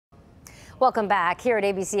Welcome back. Here at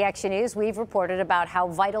ABC Action News, we've reported about how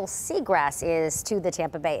vital seagrass is to the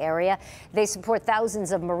Tampa Bay area. They support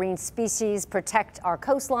thousands of marine species, protect our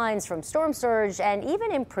coastlines from storm surge, and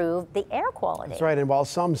even improve the air quality. That's right. And while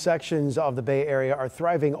some sections of the Bay Area are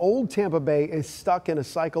thriving, Old Tampa Bay is stuck in a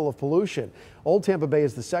cycle of pollution. Old Tampa Bay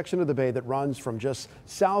is the section of the bay that runs from just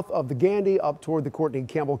south of the Gandy up toward the Courtney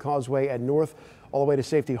Campbell Causeway and north all the way to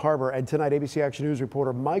Safety Harbor. And tonight, ABC Action News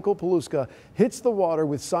reporter Michael Paluska hits the water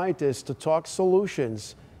with scientists to talk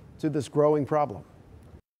solutions to this growing problem.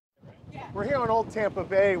 We're here on Old Tampa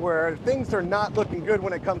Bay where things are not looking good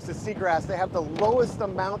when it comes to seagrass. They have the lowest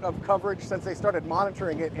amount of coverage since they started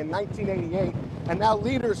monitoring it in 1988. And now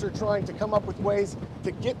leaders are trying to come up with ways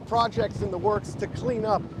to get projects in the works to clean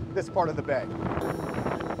up this part of the bay.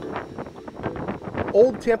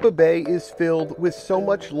 Old Tampa Bay is filled with so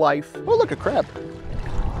much life. Oh, look, a crab.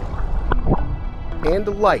 And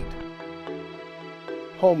light.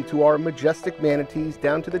 Home to our majestic manatees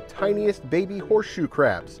down to the tiniest baby horseshoe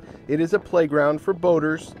crabs. It is a playground for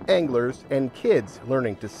boaters, anglers, and kids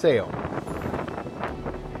learning to sail.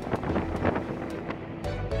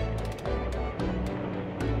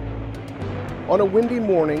 On a windy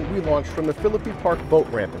morning, we launched from the Philippi Park boat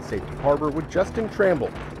ramp in Safety Harbor with Justin Tramble,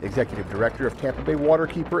 Executive Director of Tampa Bay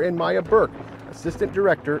Waterkeeper, and Maya Burke, Assistant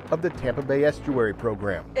Director of the Tampa Bay Estuary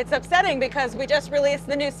Program. It's upsetting because we just released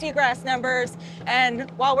the new seagrass numbers, and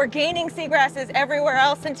while we're gaining seagrasses everywhere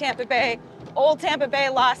else in Tampa Bay, Old Tampa Bay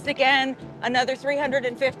lost again, another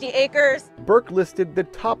 350 acres. Burke listed the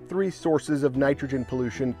top 3 sources of nitrogen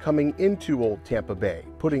pollution coming into Old Tampa Bay,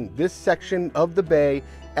 putting this section of the bay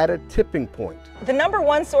at a tipping point. The number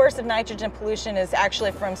 1 source of nitrogen pollution is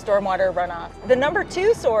actually from stormwater runoff. The number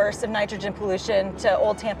 2 source of nitrogen pollution to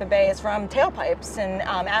Old Tampa Bay is from tailpipes and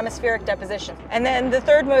atmospheric deposition. And then the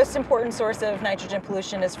 3rd most important source of nitrogen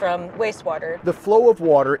pollution is from wastewater. The flow of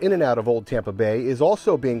water in and out of Old Tampa Bay is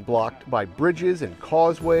also being blocked by bridges and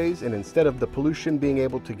causeways, and instead of the pollution being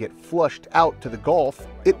able to get flushed out to the Gulf,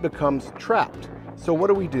 it becomes trapped. So what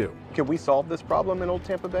do? Can we solve this problem in Old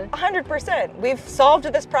Tampa Bay? 100%. We've solved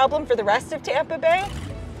this problem for the rest of Tampa Bay.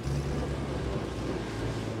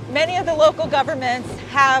 Many of the local governments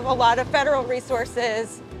have a lot of federal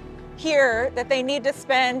resources here that they need to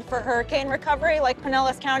spend for hurricane recovery. Like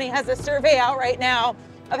Pinellas County has a survey out right now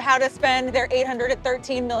of how to spend their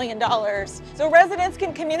 $813 million. So residents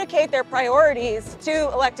can communicate their priorities to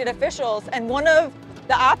elected officials, and one of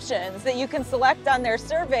the options that you can select on their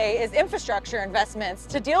survey is infrastructure investments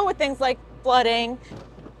to deal with things like flooding,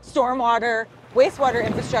 stormwater, wastewater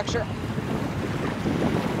infrastructure.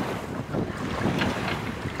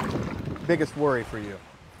 Biggest worry for you?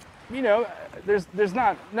 You know, there's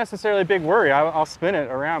not necessarily a big worry. I'll spin it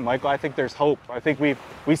around, Michael. I think there's hope. I think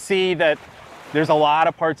we see that there's a lot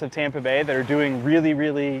of parts of Tampa Bay that are doing really,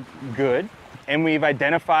 really good. And we've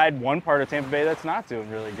identified one part of Tampa Bay that's not doing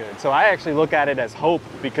really good. So I actually look at it as hope,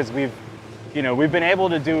 because we've been able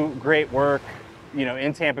to do great work,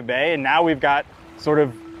 in Tampa Bay, and now we've got sort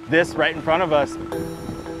of this right in front of us.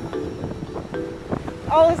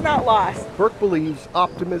 All is not lost. Burke believes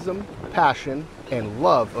optimism, passion, and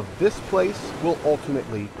love of this place will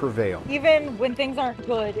ultimately prevail. Even when things aren't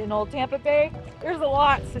good in Old Tampa Bay, there's a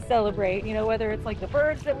lot to celebrate, whether it's like the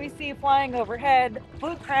birds that we see flying overhead,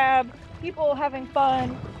 blue crab, people having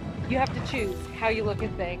fun. You have to choose how you look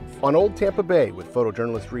at things. On Old Tampa Bay with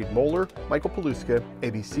photojournalist Reed Moeller, Michael Paluska,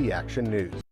 ABC Action News.